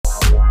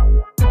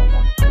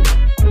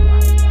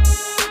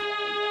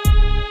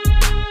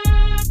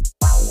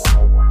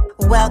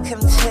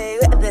Welcome to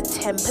the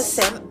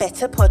 10%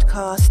 Better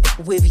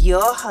podcast with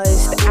your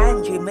host,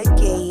 Andrew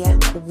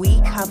McGee. We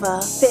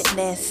cover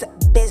fitness,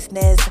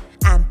 business,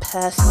 and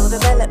personal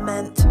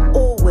development,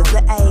 all with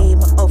the aim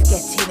of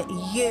getting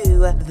you,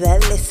 the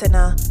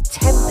listener,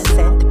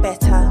 10%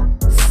 better.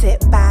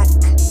 Sit back,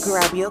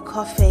 grab your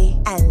coffee,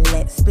 and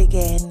let's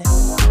begin.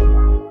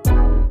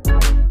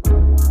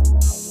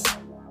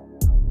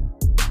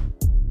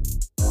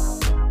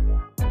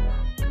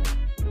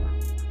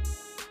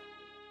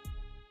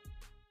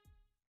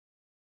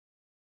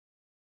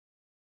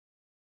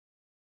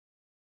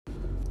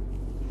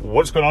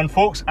 What's going on,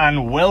 folks,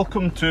 and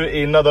welcome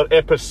to another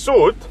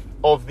episode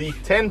of the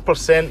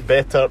 10%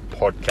 Better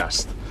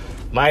podcast.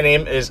 My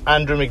name is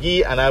Andrew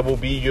McGee and I will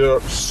be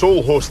your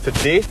sole host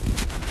today.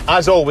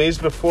 As always,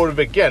 before we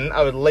begin,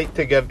 I would like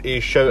to give a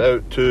shout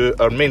out to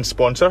our main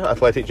sponsor,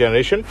 Athletic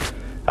Generation.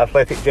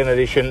 Athletic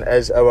Generation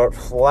is our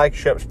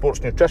flagship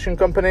sports nutrition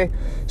company,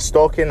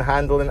 stocking,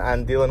 handling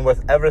and dealing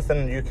with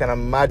everything you can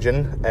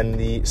imagine in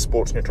the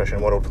sports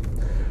nutrition world.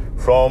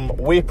 From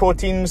whey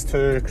proteins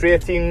to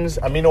creatines,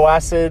 amino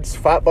acids,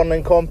 fat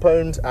burning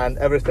compounds and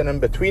everything in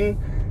between,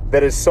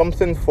 there is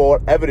something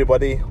for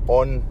everybody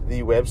on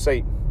the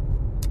website.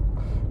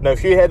 Now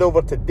if you head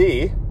over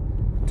today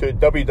to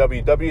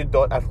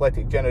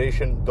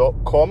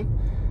www.athleticgeneration.com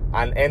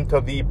and enter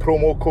the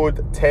promo code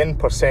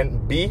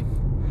 10%B,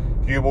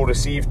 you will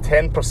receive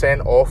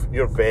 10% off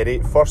your very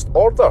first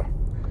order,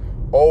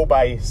 all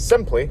by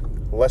simply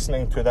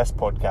listening to this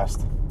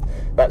podcast.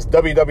 That's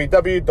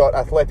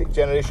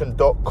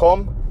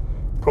www.athleticgeneration.com,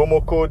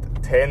 promo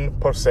code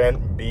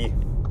 10%B.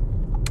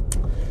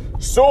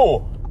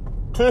 So,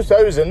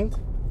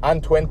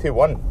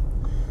 2021.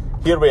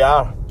 Here we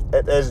are.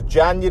 It is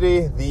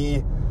January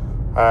the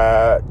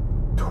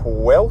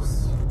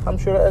 12th, I'm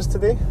sure it is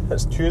today.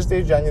 It's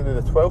Tuesday, January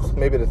the 12th,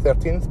 maybe the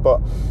 13th, but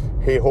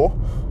hey-ho.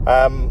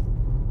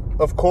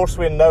 Of course,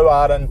 we now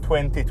are in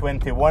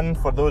 2021.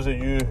 For those of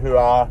you who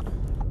are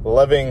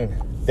living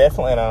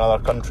definitely in another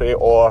country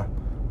or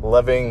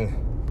living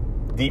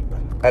deep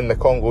in the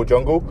Congo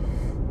jungle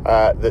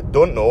that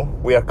don't know,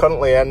 we are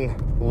currently in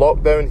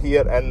lockdown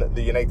here in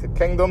the United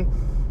Kingdom.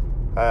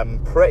 I'm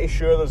pretty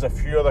sure there's a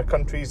few other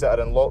countries that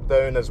are in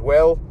lockdown as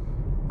well,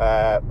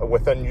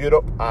 within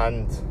Europe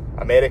and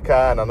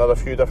America and another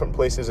few different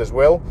places as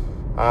well.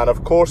 And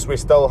of course we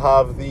still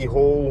have the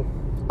whole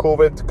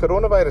COVID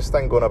coronavirus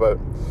thing going about.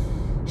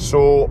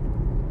 So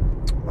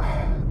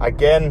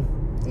again,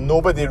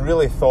 nobody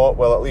really thought,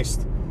 well, at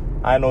least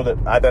I know that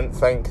I didn't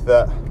think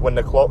that when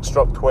the clock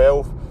struck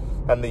 12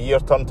 and the year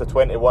turned to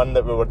 21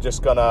 that we were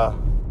just gonna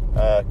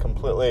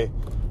completely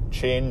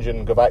change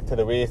and go back to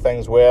the way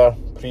things were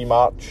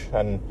pre-March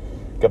and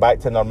go back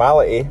to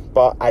normality.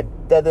 But I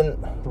didn't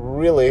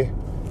really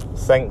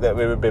think that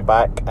we would be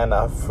back in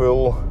a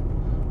full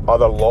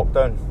other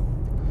lockdown.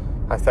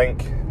 I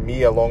think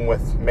me, along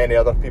with many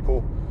other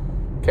people,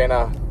 kind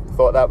of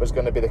thought that was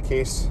going to be the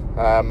case.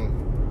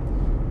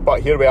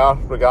 But here we are.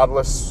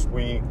 Regardless,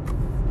 we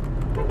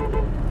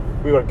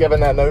were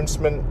given the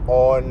announcement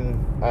on,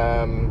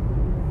 I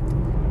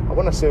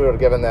want to say we were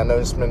given the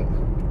announcement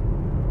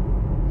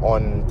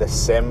on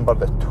December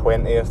the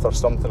 20th or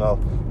something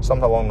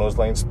along those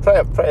lines.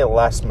 Pretty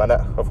last minute,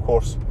 of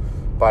course,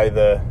 by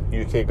the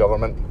UK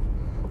government.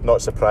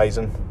 Not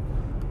surprising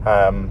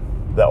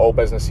that all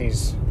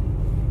businesses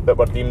that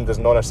were deemed as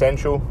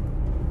non-essential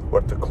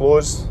were to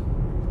close.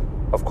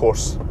 Of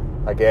course,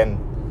 again,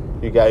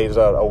 you guys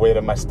are aware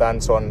of my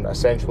stance on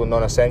essential and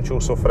non-essential.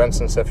 So for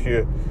instance, if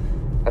you've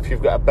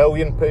got £1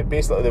 billion,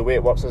 basically the way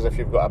it works is if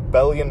you've got £1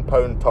 billion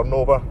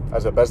turnover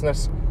as a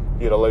business,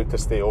 you're allowed to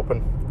stay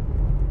open.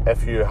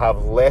 If you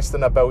have less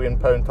than £1 billion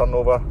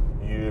turnover,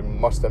 you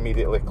must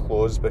immediately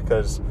close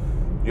because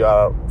you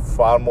are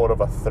far more of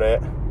a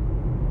threat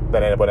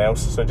than anyone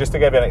else. So just to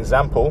give you an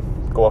example,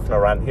 go off on a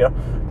rant here,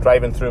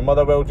 driving through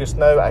Motherwell just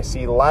now, I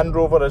see Land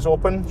Rover is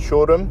open,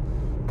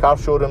 car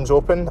showroom's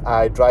open.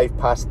 I drive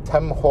past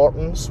Tim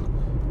Hortons,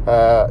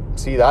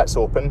 see that's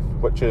open,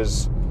 which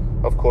is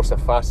of course a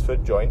fast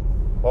food joint,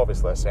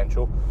 obviously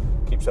essential,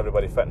 keeps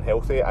everybody fit and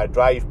healthy. I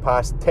drive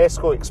past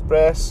Tesco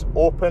Express,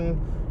 open.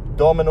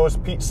 Domino's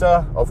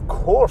Pizza, of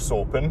course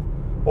open,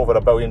 over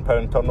 £1 billion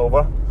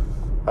turnover.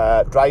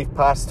 Drive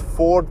past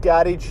Ford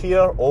Garage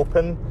here,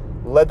 open.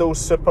 Lidl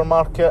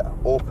Supermarket,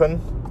 open.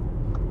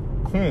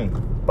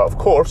 But of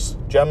course,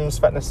 gyms,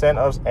 fitness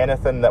centres,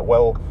 anything that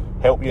will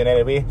help you in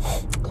any way,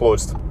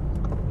 closed.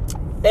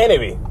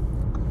 Anyway,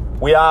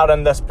 we are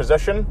in this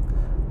position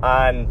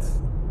and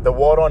the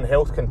war on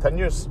health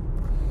continues.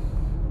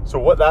 So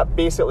what that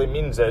basically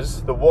means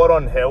is the war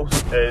on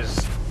health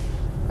is,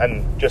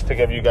 and just to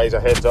give you guys a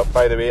heads up,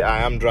 by the way,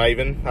 I am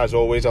driving. As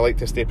always, I like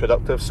to stay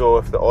productive, so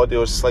if the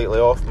audio is slightly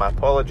off, my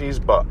apologies,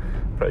 but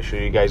pretty sure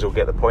you guys will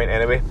get the point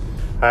anyway.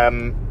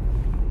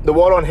 The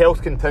war on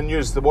health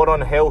continues. The war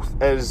on health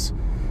is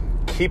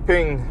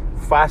keeping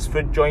fast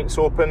food joints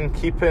open,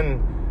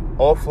 keeping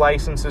off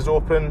licenses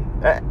open.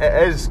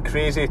 It is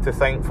crazy to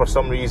think for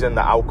some reason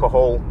that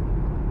alcohol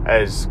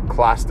is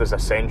classed as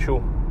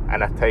essential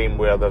in a time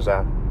where there's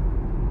a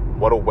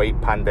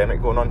worldwide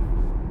pandemic going on.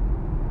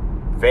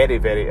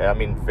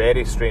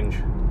 Very strange.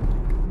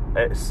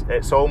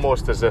 It's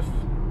almost as if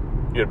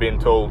you're being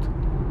told,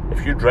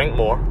 if you drink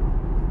more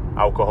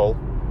alcohol,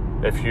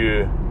 if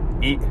you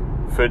eat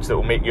foods that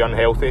will make you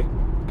unhealthy,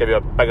 give you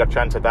a bigger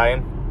chance of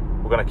dying,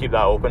 we're going to keep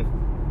that open.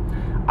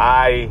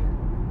 I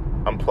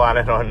am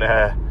planning on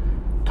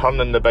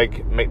turning the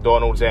big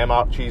McDonald's M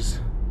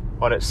arches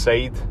on its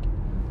side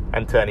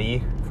into an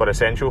E for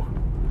essential.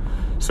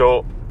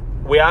 So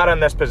we are in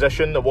this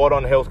position. The war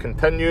on health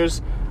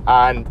continues,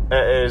 and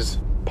it is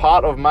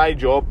part of my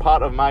job,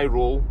 part of my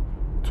role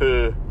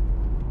to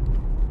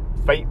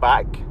fight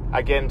back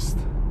against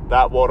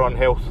that war on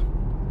health.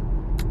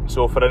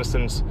 So for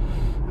instance,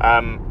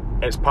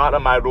 it's part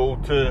of my role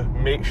to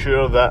make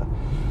sure that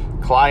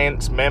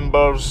clients,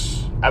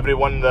 members,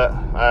 everyone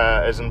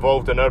that is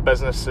involved in our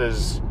business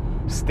is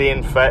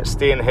staying fit,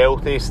 staying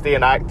healthy,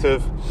 staying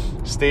active,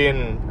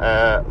 staying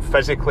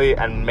physically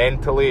and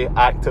mentally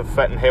active,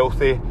 fit and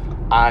healthy,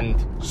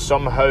 and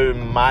somehow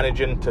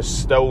managing to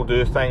still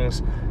do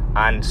things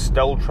and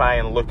still try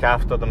and look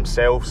after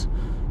themselves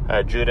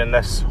during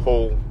this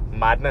whole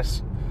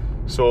madness.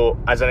 So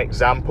as an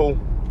example,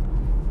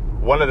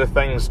 one of the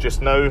things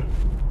just now,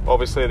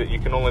 obviously, that you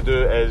can only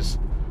do is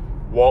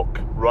walk,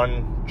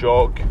 run,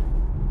 jog,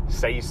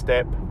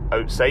 sidestep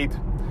outside.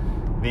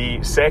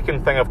 The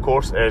second thing, of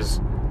course, is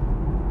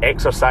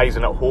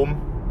exercising at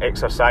home,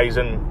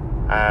 exercising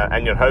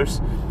in your house.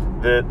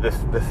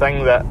 The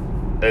thing that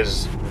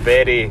is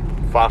very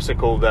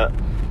farcical that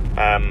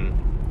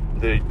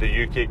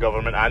the UK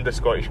government and the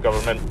Scottish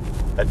government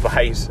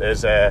advise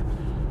is,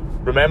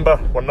 remember,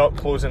 we're not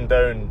closing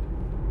down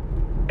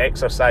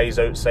exercise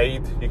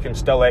outside. You can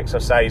still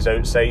exercise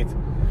outside.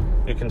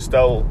 You can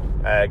still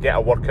get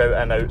a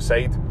workout in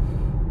outside.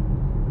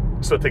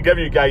 So to give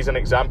you guys an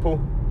example,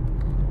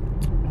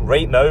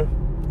 right now,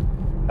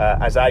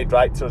 as I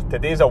drive, so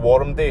today's a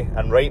warm day,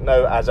 and right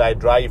now as I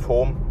drive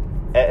home,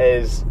 it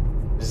is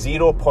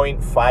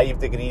 0.5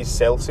 degrees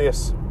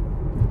Celsius.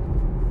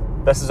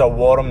 This is a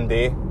warm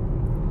day.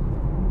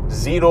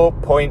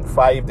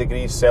 0.5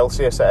 degrees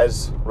Celsius it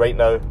is right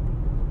now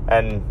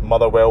in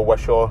Motherwell,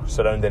 Wishaw,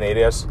 surrounding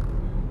areas.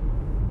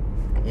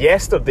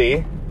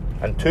 Yesterday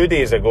and 2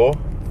 days ago,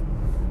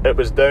 it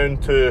was down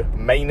to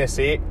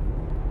 -8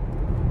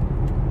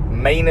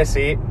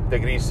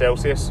 degrees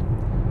Celsius.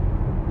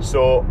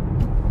 So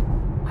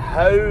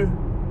how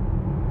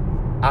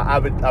I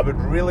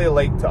would really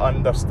like to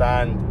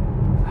understand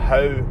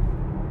how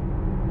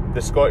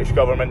the Scottish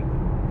government,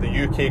 the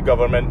UK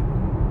government,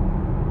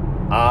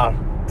 are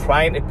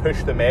trying to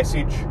push the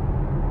message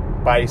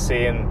by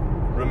saying,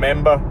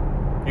 remember,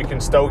 you can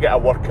still get a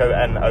workout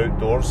in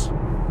outdoors.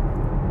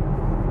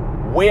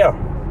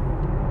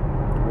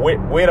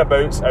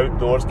 Whereabouts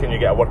outdoors can you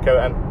get a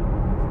workout in?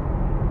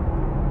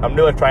 I'm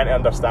really trying to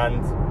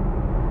understand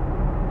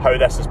how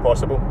this is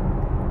possible.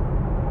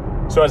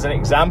 So as an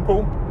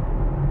example,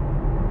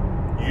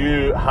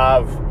 you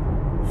have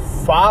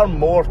far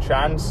more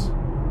chance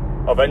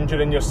of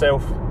injuring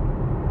yourself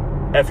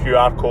if you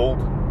are cold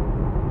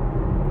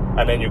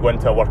and then you go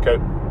into a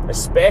workout,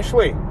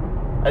 especially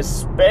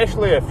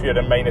if you're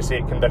in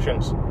 -8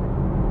 conditions.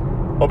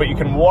 Oh, but you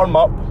can warm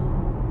up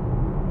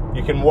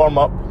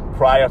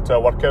prior to a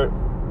workout.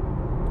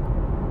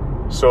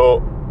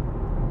 So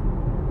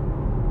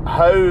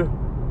how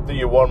do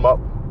you warm up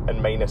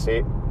in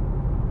 -8?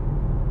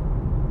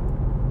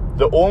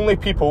 The only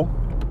people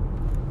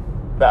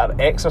that are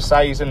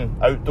exercising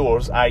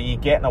outdoors, i.e.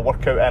 getting a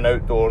workout in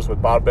outdoors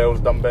with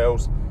barbells,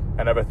 dumbbells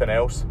and everything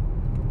else,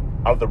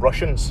 are the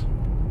Russians.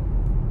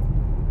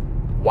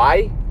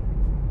 Why?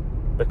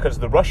 Because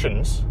the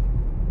Russians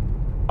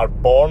are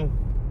born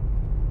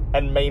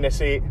in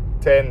 -8,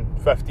 10,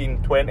 15,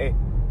 20.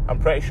 I'm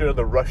pretty sure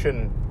the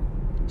Russian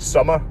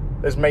summer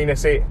is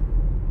 -8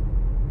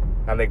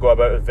 and they go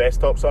about with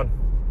vest tops on.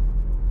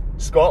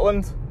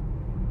 Scotland,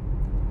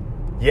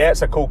 yeah,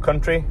 it's a cold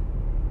country,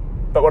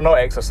 but we're not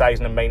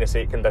exercising in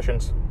 -8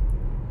 conditions.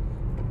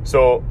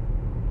 So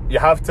you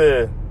have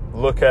to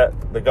look at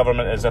the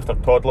government as if they're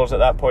toddlers at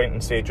that point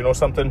and say, do you know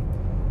something?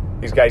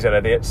 These guys are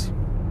idiots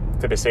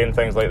to be saying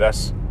things like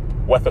this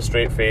with a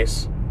straight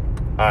face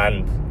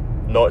and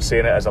not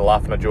saying it as a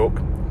laugh and a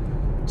joke.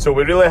 So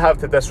we really have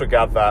to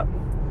disregard that.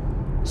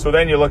 So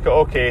then you look at,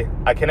 okay,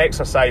 I can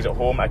exercise at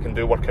home, I can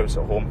do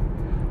workouts at home.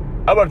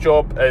 Our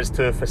job is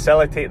to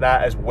facilitate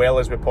that as well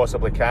as we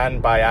possibly can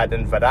by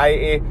adding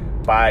variety,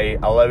 by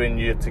allowing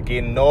you to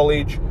gain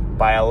knowledge,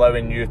 by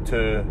allowing you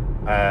to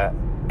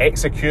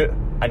execute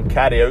and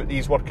carry out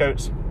these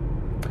workouts.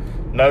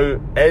 Now,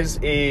 is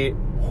a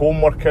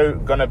home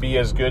workout going to be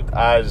as good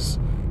as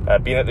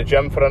being at the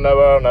gym for an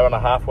hour and a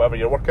half, whatever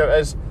your workout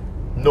is?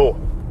 No,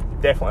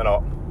 definitely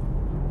not.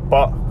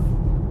 But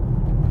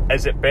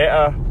is it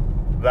better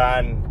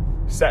than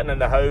sitting in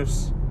the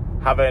house,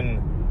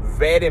 having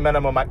very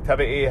minimum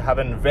activity,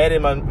 having very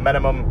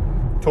minimum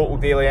total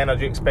daily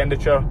energy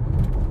expenditure,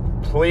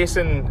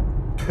 placing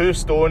 2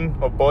 stone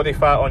of body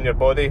fat on your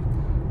body,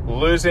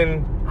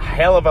 losing a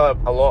hell of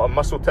a lot of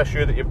muscle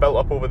tissue that you've built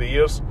up over the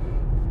years,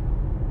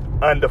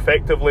 and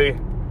effectively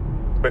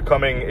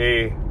becoming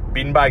a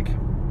beanbag?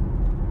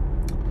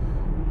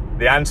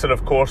 The answer,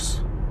 of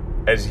course,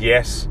 is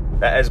yes.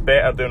 It is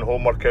better doing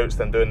home workouts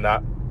than doing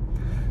that.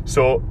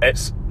 So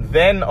it's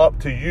then up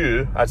to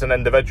you as an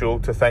individual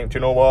to think, do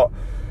you know what?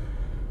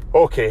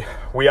 Okay,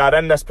 we are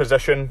in this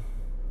position.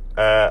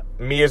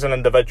 Me as an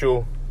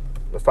individual,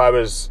 if I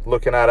was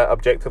looking at it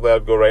objectively,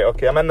 I'd go, right,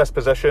 okay, I'm in this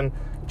position.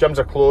 Gyms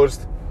are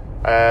closed.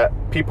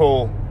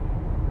 People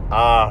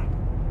are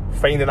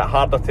finding it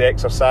harder to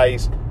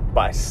exercise,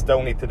 but I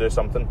still need to do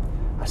something.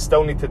 I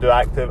still need to do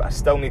active. I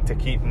still need to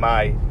keep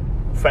my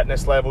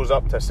fitness levels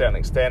up to a certain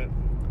extent,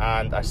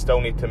 and I still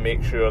need to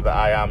make sure that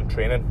I am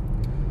training.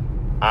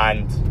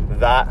 And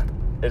that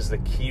is the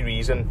key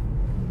reason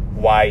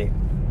why,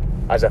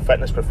 as a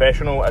fitness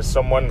professional, as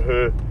someone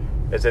who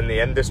is in the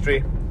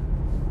industry,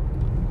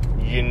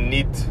 you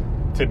need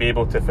to be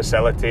able to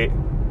facilitate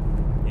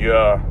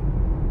your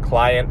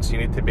clients. You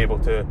need to be able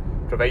to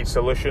provide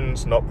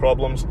solutions, not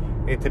problems.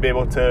 You need to be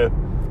able to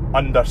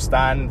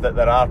understand that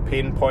there are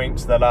pain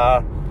points, there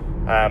are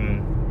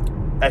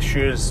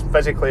issues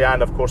physically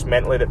and of course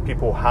mentally that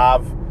people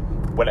have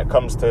when it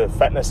comes to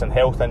fitness and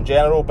health in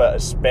general, but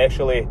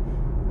especially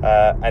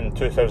in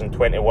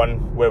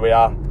 2021 where we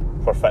are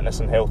for fitness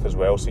and health as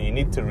well. So you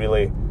need to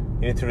really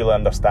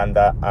understand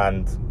that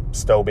and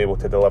still be able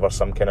to deliver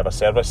some kind of a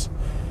service.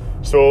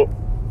 So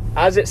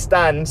as it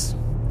stands,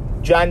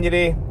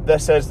 January,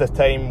 this is the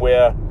time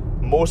where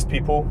most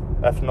people,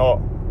 if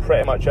not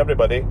pretty much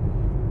everybody,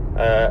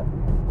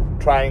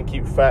 try and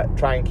keep fit,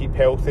 try and keep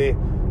healthy,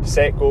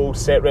 set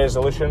goals, set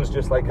resolutions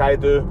just like I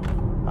do,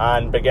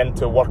 and begin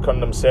to work on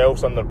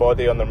themselves, on their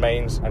body, on their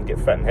minds, and get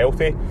fit and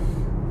healthy.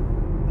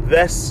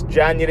 This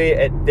January,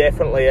 it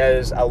definitely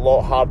is a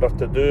lot harder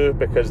to do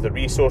because the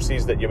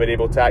resources that you were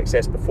able to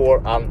access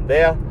before aren't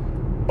there.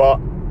 But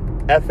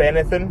if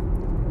anything,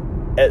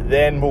 it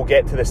then will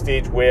get to the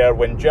stage where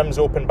when gyms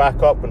open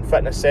back up, when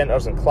fitness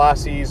centres and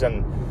classes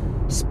and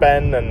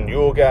spin and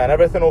yoga and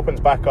everything opens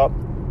back up,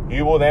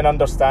 you will then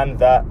understand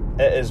that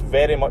it is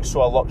very much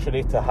so a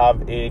luxury to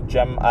have a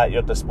gym at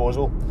your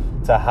disposal,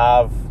 to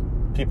have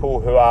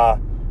people who are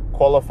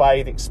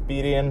qualified,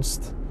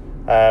 experienced,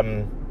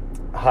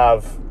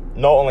 have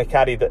not only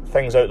carried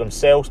things out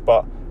themselves,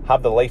 but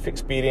have the life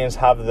experience,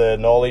 have the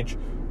knowledge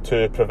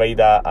to provide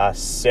a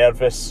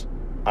service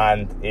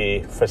and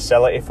a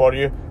facility for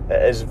you.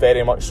 It is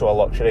very much so a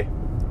luxury.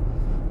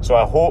 So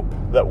I hope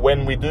that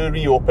when we do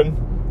reopen,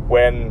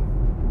 when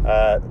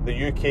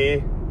the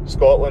UK,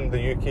 Scotland,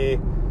 the UK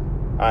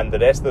and the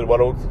rest of the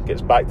world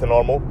gets back to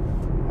normal,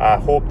 I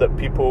hope that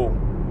people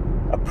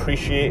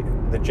appreciate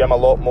the gym a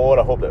lot more.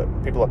 I hope that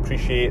people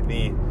appreciate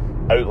the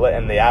outlet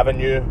and the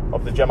avenue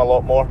of the gym a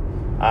lot more,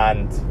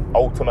 and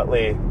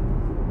ultimately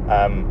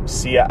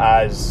see it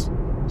as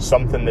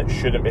something that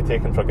shouldn't be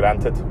taken for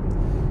granted.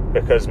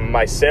 Because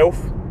myself,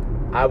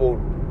 I will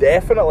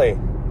definitely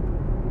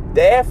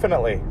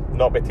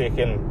not be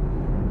taking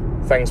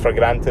things for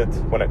granted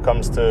when it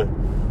comes to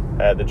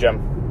the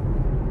gym.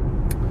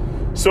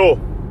 So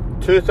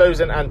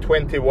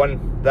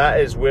 2021, that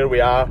is where we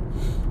are.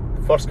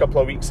 First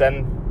couple of weeks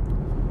in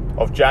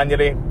of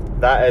January,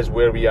 that is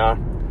where we are.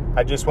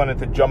 I just wanted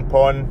to jump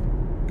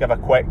on, give a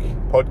quick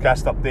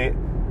podcast update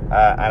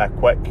and a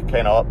quick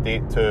kind of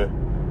update to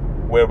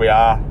where we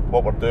are,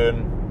 what we're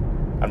doing,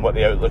 and what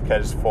the outlook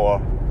is for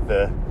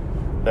the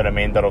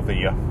remainder of the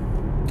year.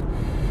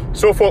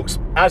 So folks,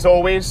 as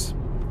always,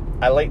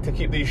 I like to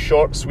keep these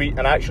short, sweet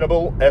and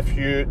actionable. If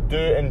you do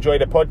enjoy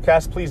the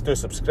podcast, please do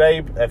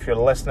subscribe. If you're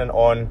listening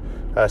on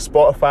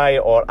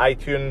Spotify or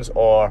iTunes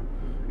or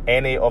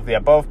any of the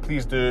above,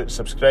 please do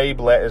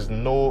subscribe. Let us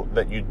know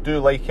that you do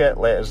like it.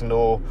 Let us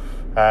know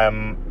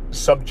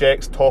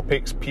subjects,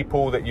 topics,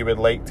 people that you would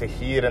like to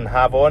hear and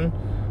have on,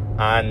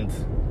 and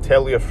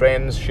tell your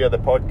friends, share the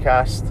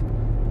podcast,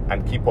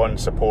 and keep on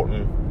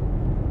supporting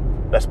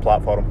this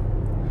platform.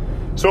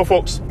 So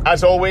folks,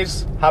 as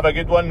always, have a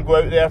good one. Go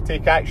out there,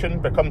 take action,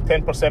 become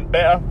 10%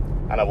 better,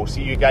 and I will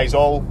see you guys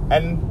all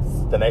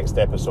in the next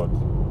episode.